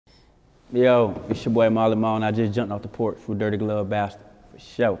Yo, it's your boy Moly and I just jumped off the porch with Dirty Glove Bastard, for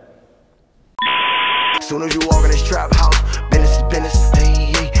sure. Soon as you walk in this trap house, business is business,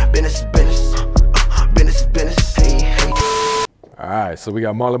 hey, hey, business is business, business is business, hey, hey. All right, so we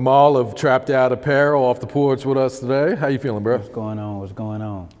got Moly of Traped Out Apparel off the porch with us today. How you feeling, bro? What's going on? What's going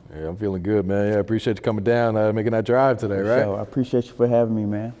on? Yeah, I'm feeling good, man. Yeah, I appreciate you coming down, making that drive today, For right? sure. I appreciate you for having me,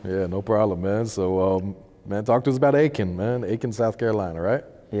 man. Yeah, no problem, man. So, man, talk to us about Aiken, man. Aiken, South Carolina, right?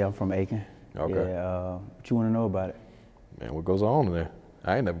 Yeah, I'm from Aiken. Okay. Yeah, what you want to know about it? Man, what goes on in there?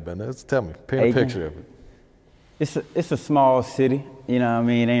 I ain't never been there. Just tell me. Paint Aiken, a picture of it. It's a small city, you know what I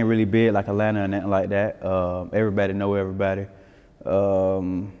mean? It ain't really big like Atlanta or nothing like that. Everybody know everybody.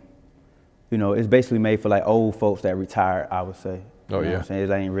 You know, it's basically made for like old folks that retired, I would say. Oh, you know yeah. What I'm saying?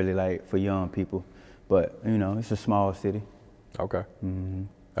 It ain't really like for young people. But, you know, it's a small city. Okay. Mm-hmm.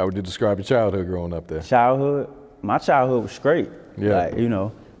 How would you describe your childhood growing up there? My childhood was great. Yeah. Like, you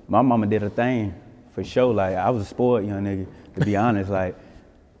know, my mama did a thing for sure. Like, I was a spoiled young nigga, to be honest. Like,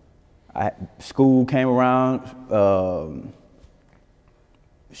 school came around,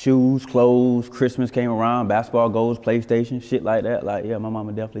 shoes, clothes, Christmas came around, basketball goals, PlayStation, shit like that. Like, yeah, my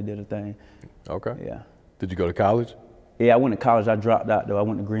mama definitely did a thing. Okay. Yeah. Did you go to college? Yeah, I went to college. I dropped out, though. I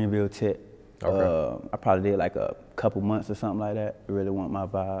went to Greenville Tech. Okay. I probably did like a couple months or something like that. It really wasn't my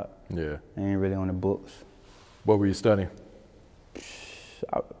vibe. Yeah. I ain't really on the books. What were you studying?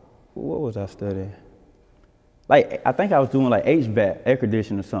 What was I studying? Like, I think I was doing like HVAC, air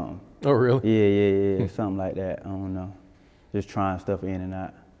conditioning or something. Oh, really? Yeah, something like that. I don't know. Just trying stuff in and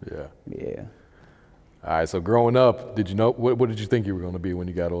out. Yeah. Yeah. All right, so growing up, did you know, what did you think you were going to be when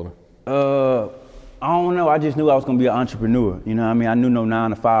you got older? I don't know. I just knew I was going to be an entrepreneur. You know what I mean? I knew no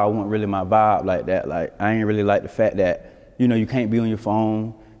 9 to 5 wasn't really my vibe like that. Like, I ain't really like the fact that, you know, you can't be on your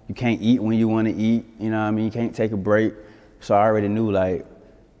phone. You can't eat when you want to eat. You know what I mean? You can't take a break. So I already knew, like,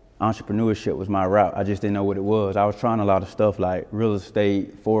 entrepreneurship was my route. I just didn't know what it was. I was trying a lot of stuff like real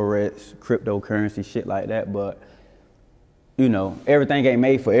estate, Forex, cryptocurrency, shit like that. But, you know, everything ain't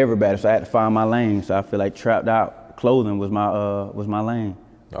made for everybody. So I had to find my lane. So I feel like Trapped Out clothing was my lane.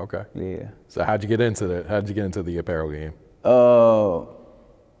 Okay. Yeah. So how'd you get into that? How'd you get into the apparel game?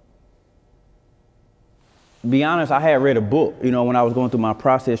 Be honest, I had read a book, you know, when I was going through my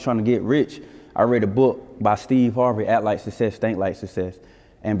process trying to get rich. I read a book by Steve Harvey, Act Like Success, Think Like Success.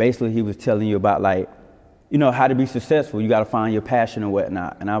 And basically he was telling you about, like, you know, how to be successful. You got to find your passion and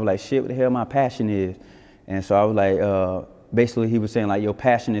whatnot. And I was like, shit, what the hell my passion is? And so I was like, basically he was saying, like, your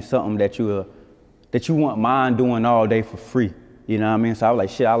passion is something that you want mind doing all day for free. You know what I mean? So I was like,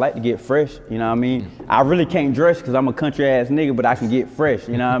 shit, I like to get fresh. You know what I mean? I really can't dress because I'm a country ass nigga, but I can get fresh.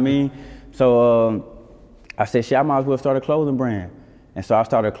 You know what I mean? So I said, shit, I might as well start a clothing brand. And so I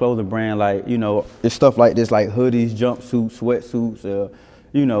started a clothing brand, like, you know, it's stuff like this, like hoodies, jumpsuits, sweatsuits,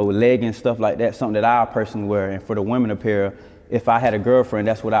 you know, leggings, stuff like that, something that I personally wear. And for the women apparel, if I had a girlfriend,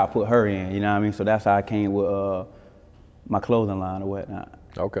 that's what I put her in, you know what I mean? So that's how I came with my clothing line or whatnot.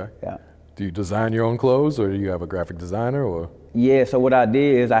 Okay. Yeah. Do you design your own clothes, or do you have a graphic designer, or? Yeah, so what I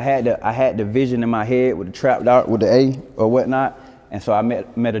did is I had the vision in my head with the Trapped Out, with the A or whatnot. And so I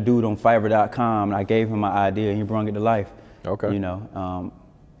met a dude on Fiverr.com, and I gave him my idea, and he brought it to life. Okay. You know,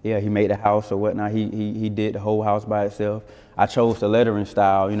 yeah, he made the house or whatnot. He did the whole house by itself. I chose the lettering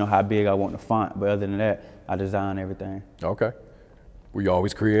style, you know, how big I want the font, but other than that, I designed everything. Okay. Were you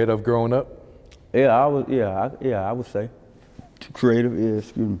always creative growing up? Yeah, I would say. Creative, yeah,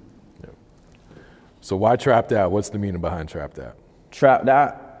 excuse me. Yeah. So why Trapped Out? What's the meaning behind Trapped Out? Trapped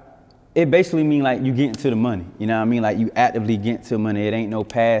Out, it basically means like you getting to the money. You know what I mean? Like you actively get to money. It ain't no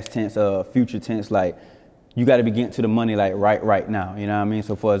past tense or future tense. Like you got to be getting to the money like right now. You know what I mean?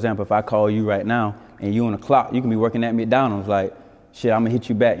 So for example, if I call you right now and you on the clock, you can be working at McDonald's. Like, shit, I'm gonna hit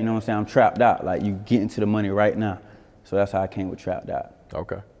you back. You know what I'm saying? I'm trapped out. Like you getting to the money right now. So that's how I came with Trapped Out.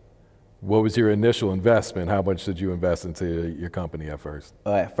 Okay. What was your initial investment? How much did you invest into your company at first?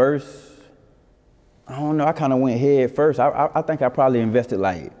 At first, I don't know. I kind of went head first. I think I probably invested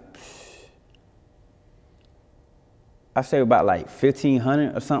like, I say about like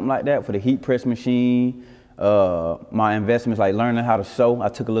 $1,500 or something like that for the heat press machine. My investments like learning how to sew. I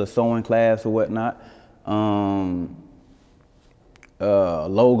took a little sewing class or whatnot.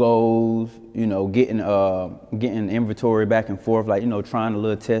 Logos, you know, getting inventory back and forth, like, you know, trying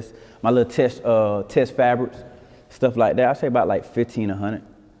my little test fabrics, stuff like that. I say about like $1,500.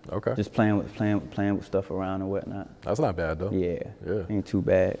 Okay. Just playing with stuff around and whatnot. That's not bad though. Yeah. Yeah. Ain't too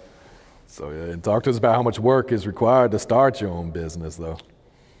bad. So yeah, and talk to us about how much work is required to start your own business though.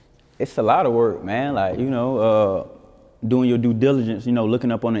 It's a lot of work, man. Like, you know, doing your due diligence, you know,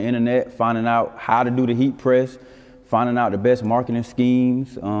 looking up on the internet, finding out how to do the heat press, finding out the best marketing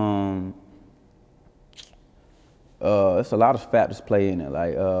schemes. It's a lot of factors play in it,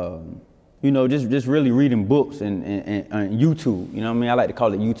 like, you know, just really reading books and YouTube. You know what I mean? I like to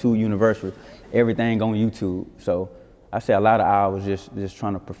call it YouTube University. Everything on YouTube. So I say a lot of hours just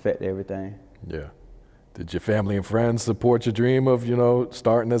trying to perfect everything. Yeah. Did your family and friends support your dream of, you know,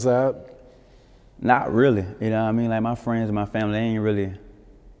 starting this out? Not really. You know what I mean? Like my friends and my family, they ain't really,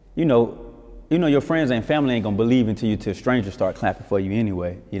 you know, your friends and family ain't gonna believe until strangers start clapping for you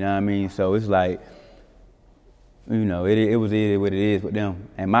anyway. You know what I mean? So it's like, you know, it was what it is with them.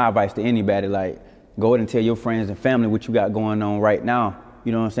 And my advice to anybody, like, go ahead and tell your friends and family what you got going on right now.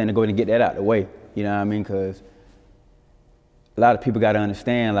 You know what I'm saying? To go ahead and get that out the way. You know what I mean? Because a lot of people got to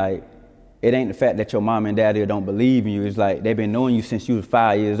understand, like, it ain't the fact that your mom and daddy don't believe in you. It's like they've been knowing you since you was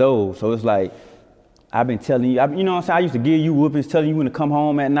 5 years old. So it's like, I've been telling you, you know what I'm saying? I used to give you whoopings, telling you when to come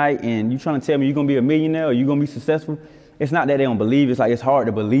home at night, and you trying to tell me you're going to be a millionaire or you're going to be successful. It's not that they don't believe. It's like, it's hard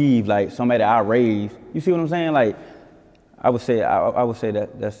to believe, like, somebody that I raised. You see what I'm saying? Like, I would say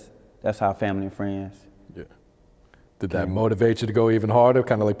that's how family and friends. Yeah. Did that motivate you to go even harder,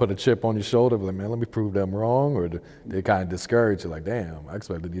 kind of like put a chip on your shoulder, like, man, let me prove them wrong? Or did they kind of discourage you, like, damn, I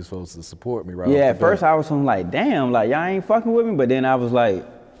expected these folks to support me right off the bat? At first I was like, damn, like, y'all ain't fucking with me. But then I was like,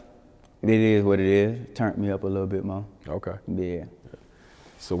 it is what it is. It turned me up a little bit more. Okay. Yeah.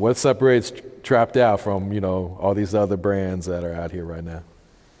 So what separates Trapped Out from, you know, all these other brands that are out here right now?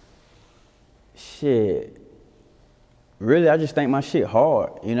 Shit. Really, I just think my shit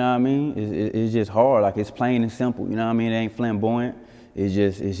hard. You know what I mean? It's just hard. Like, it's plain and simple. You know what I mean? It ain't flamboyant. It's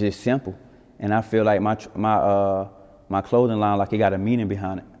just simple. And I feel like my clothing line, like, it got a meaning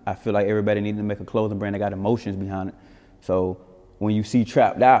behind it. I feel like everybody needs to make a clothing brand that got emotions behind it. So when you see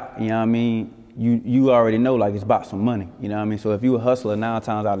Trapped Out, you know what I mean? You already know, like, it's about some money. You know what I mean? So if you a hustler 9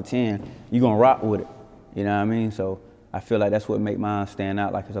 times out of 10, you gonna rock with it. You know what I mean? So I feel like that's what make mine stand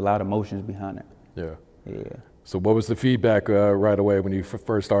out. Like, there's a lot of emotions behind it. Yeah. Yeah. So what was the feedback right away when you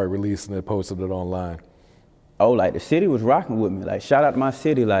first started releasing it, posted it online? Oh, like, the city was rocking with me. Like, shout out to my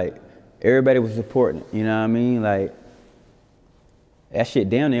city. Like, everybody was supporting it. You know what I mean? Like, that shit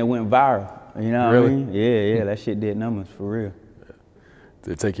down there went viral. You know what I mean? Yeah, that shit did numbers for real. Yeah.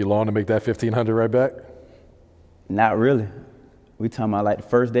 Did it take you long to make that 1,500 right back? Not really. We talking about, like, the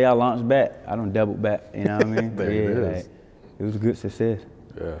first day I launched back, I done doubled back. You know what I mean? There it is. Like, it was a good success.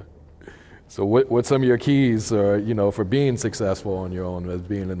 Yeah. So what's some of your keys, you know, for being successful on your own as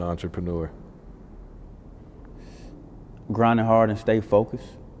being an entrepreneur? Grinding hard and stay focused.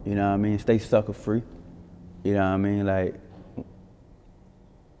 You know what I mean? Stay sucker free. You know what I mean? Like,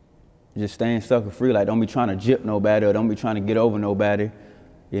 just staying sucker free. Like, don't be trying to jip nobody or don't be trying to get over nobody.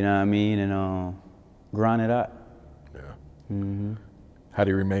 You know what I mean? And grind it out. Yeah. Mm-hmm. How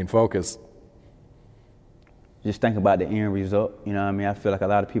do you remain focused? Just think about the end result. You know what I mean? I feel like a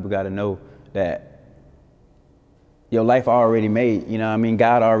lot of people got to know that your life already made. You know what I mean?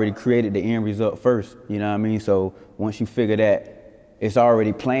 God already created the end result first. You know what I mean? So once you figure that it's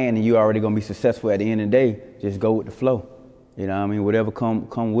already planned and you already gonna be successful at the end of the day, just go with the flow. You know what I mean? Whatever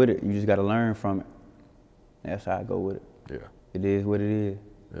come with it, you just gotta learn from it. That's how I go with it. Yeah. It is what it is.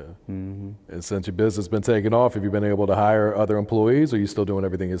 Yeah. Mm-hmm. And since your business has been taking off, have you been able to hire other employees or are you still doing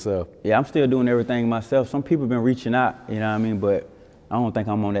everything yourself? Yeah, I'm still doing everything myself. Some people have been reaching out, you know what I mean? But I don't think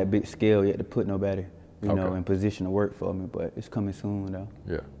I'm on that big scale yet to put nobody, you know, in position to work for me, but it's coming soon though.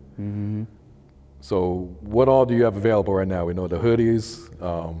 Yeah. Mm-hmm. So what all do you have available right now? We know the hoodies.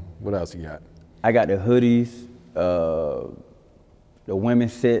 What else you got? I got the hoodies, the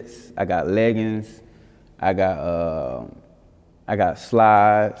women's sets. I got leggings. I got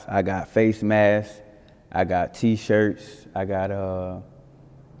slides. I got face masks. I got t-shirts. I got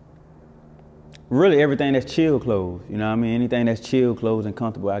really everything that's chill clothes. You know what I mean? Anything that's chill clothes and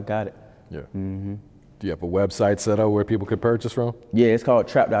comfortable, I got it. Yeah. Mm-hmm. Do you have a website set up where people could purchase from? Yeah, it's called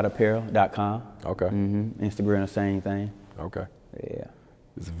trapedoutapparel.com. Okay. Mm-hmm. Instagram, the same thing. Okay. Yeah.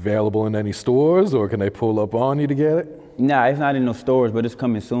 Is it available in any stores or can they pull up on you to get it? Nah, it's not in no stores, but it's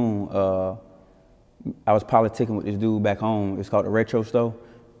coming soon. I was politicking with this dude back home. It's called the Retro Store.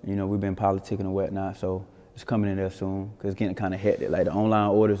 You know, we've been politicking and whatnot, so it's coming in there soon because it's getting kind of hectic, like the online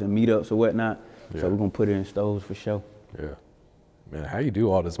orders and meetups or whatnot. Yeah. So we're going to put it in stores for sure. Yeah. Man, how you do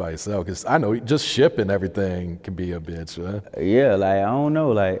all this by yourself? Because I know just shipping everything can be a bitch, huh? Yeah, like, I don't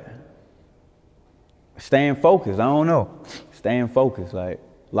know, like, staying focused, I don't know. Staying focused, like,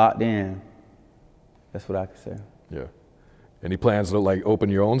 locked in. That's what I could say. Yeah. Any plans to, like, open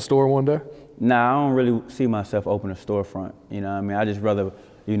your own store one day? Nah, I don't really see myself opening a storefront, you know what I mean? I just rather,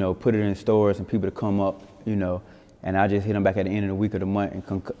 you know, put it in stores and people to come up, you know, and I just hit them back at the end of the week or the month and,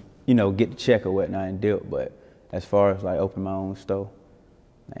 you know, get the check or whatnot and deal. But as far as like open my own store,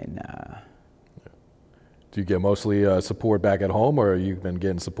 like nah. Do you get mostly support back at home, or you've been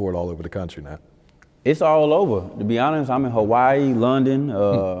getting support all over the country now? It's all over. To be honest, I'm in Hawaii, London,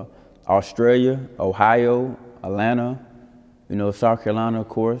 Australia, Ohio, Atlanta, you know, South Carolina, of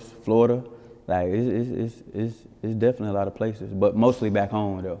course, Florida. Like it's definitely a lot of places, but mostly back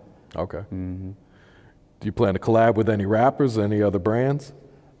home though. Okay. Mm-hmm. Do you plan to collab with any rappers, any other brands?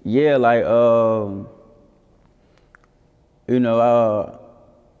 Yeah, like you know,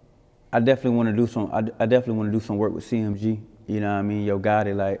 I definitely want to do some. I definitely want to do some work with CMG. You know what I mean? Yo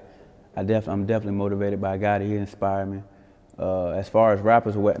Gotti, like I'm definitely motivated by Gotti. He inspired me. As far as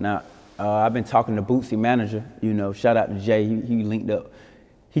rappers and whatnot, I've been talking to Boosie manager. You know, shout out to Jay. He linked up.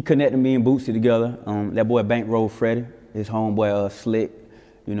 He connected me and Boosie together. That boy Bankroll Freddie, his homeboy Slick.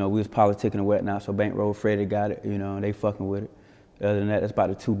 You know, we was politicking and whatnot. So Bankroll Freddie got it. You know, and they fucking with it. Other than that, that's about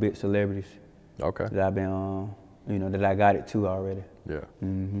the 2 big celebrities. Okay. That I've been, you know, that I got it to already. Yeah.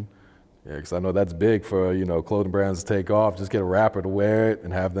 Mm-hmm. Yeah, because I know that's big for, you know, clothing brands to take off. Just get a rapper to wear it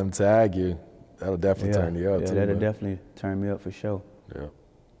and have them tag you. That'll definitely turn you up too. Yeah, that'll definitely turn me up for sure. Yeah.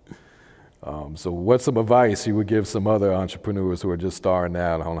 So what's some advice you would give some other entrepreneurs who are just starting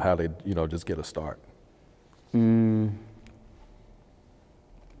out on how they, you know, just get a start?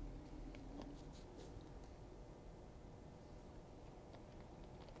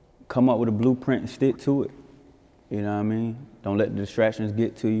 Come up with a blueprint and stick to it. You know what I mean? Don't let the distractions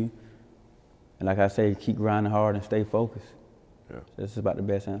get to you. And like I say, keep grinding hard and stay focused. Yeah. So this is about the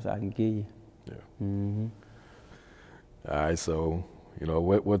best answer I can give you. Yeah. Mm-hmm. All right, so, you know,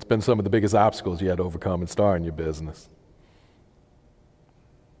 what's been some of the biggest obstacles you had to overcome in starting your business?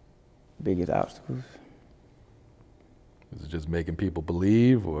 Biggest obstacles? Is it just making people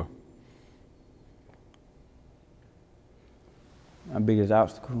believe, or? My biggest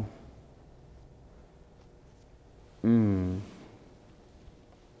obstacle? I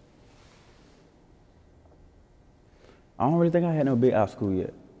don't really think I had no big obstacle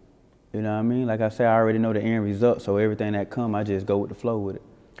yet. You know what I mean? Like I said, I already know the end result, so everything that come, I just go with the flow with it.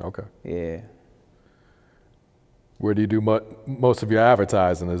 Okay. Yeah. Where do you do most of your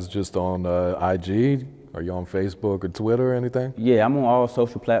advertising? Is it just on IG? Are you on Facebook or Twitter or anything? Yeah, I'm on all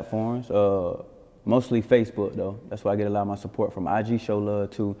social platforms. Mostly Facebook though. That's why I get a lot of my support from. IG show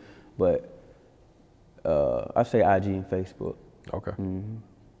love too, but I say IG and Facebook. Okay. Mm-hmm.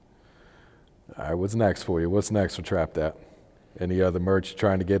 All right, what's next for you? What's next for Traped Out? Any other merch you're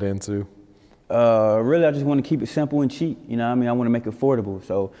trying to get into? Really, I just want to keep it simple and cheap. You know what I mean? I want to make it affordable.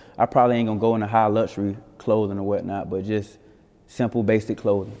 So I probably ain't gonna go into high luxury clothing or whatnot, but just simple, basic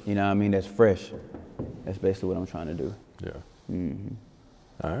clothing. You know what I mean? That's fresh. That's basically what I'm trying to do. Yeah. Mm-hmm.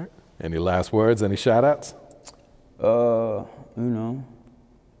 All right. Any last words? Any shout outs? You know,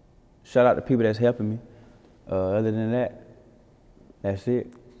 shout out to people that's helping me. Other than that, that's it.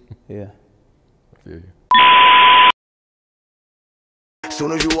 Yeah. I feel you.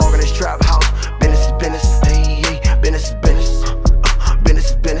 Soon as you walk in this trap house, business is business, hey, hey, business is